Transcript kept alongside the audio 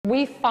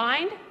we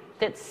find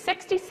that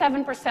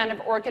 67% of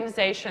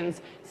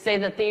organizations say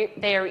that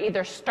they are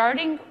either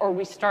starting or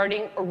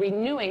restarting or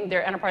renewing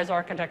their enterprise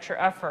architecture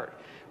effort.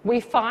 We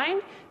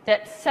find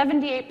that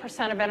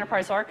 78% of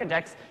enterprise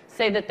architects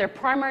say that their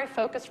primary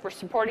focus for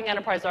supporting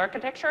enterprise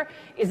architecture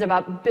is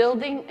about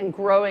building and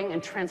growing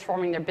and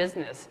transforming their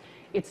business.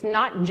 It's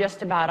not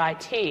just about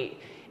IT.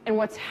 And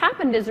what's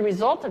happened as a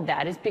result of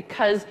that is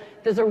because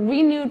there's a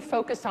renewed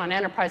focus on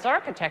enterprise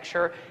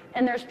architecture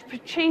and there's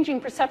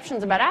changing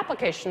perceptions about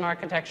application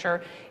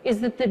architecture,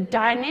 is that the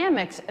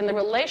dynamics and the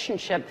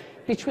relationship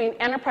between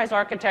enterprise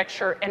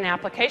architecture and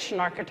application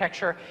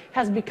architecture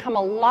has become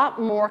a lot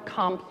more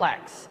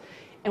complex.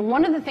 And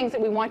one of the things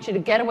that we want you to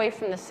get away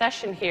from the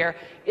session here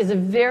is a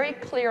very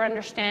clear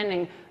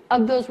understanding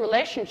of those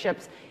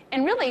relationships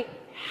and really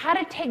how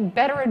to take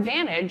better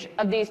advantage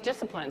of these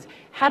disciplines,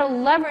 how to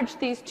leverage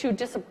these two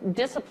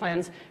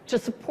disciplines to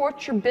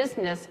support your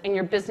business and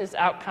your business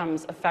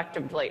outcomes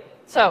effectively.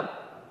 So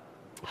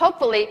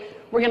hopefully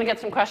we're going to get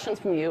some questions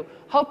from you.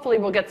 Hopefully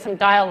we'll get some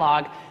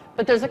dialogue.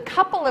 But there's a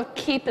couple of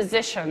key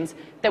positions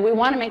that we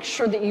want to make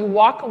sure that you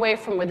walk away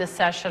from with this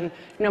session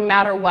no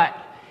matter what.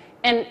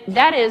 And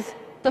that is,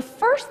 the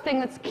first thing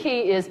that's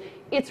key is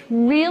it's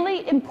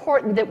really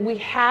important that we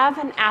have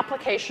an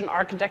application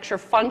architecture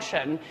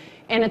function,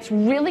 and it's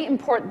really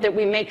important that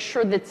we make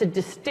sure that it's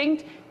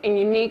distinct and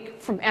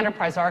unique from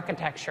enterprise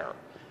architecture.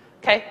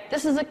 Okay?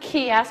 This is a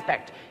key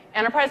aspect.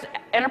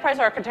 Enterprise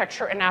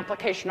architecture and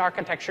application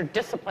architecture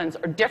disciplines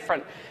are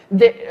different.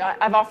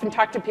 I've often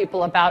talked to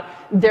people about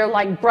they're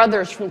like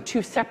brothers from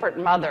two separate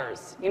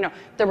mothers. You know,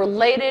 they're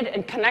related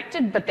and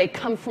connected, but they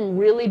come from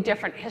really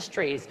different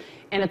histories.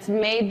 And it's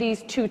made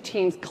these two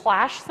teams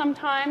clash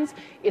sometimes.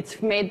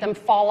 It's made them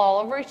fall all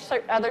over each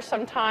other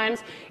sometimes.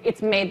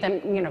 It's made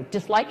them, you know,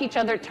 dislike each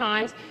other at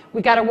times.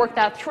 We got to work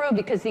that through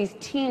because these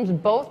teams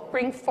both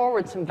bring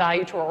forward some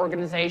value to our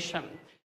organization.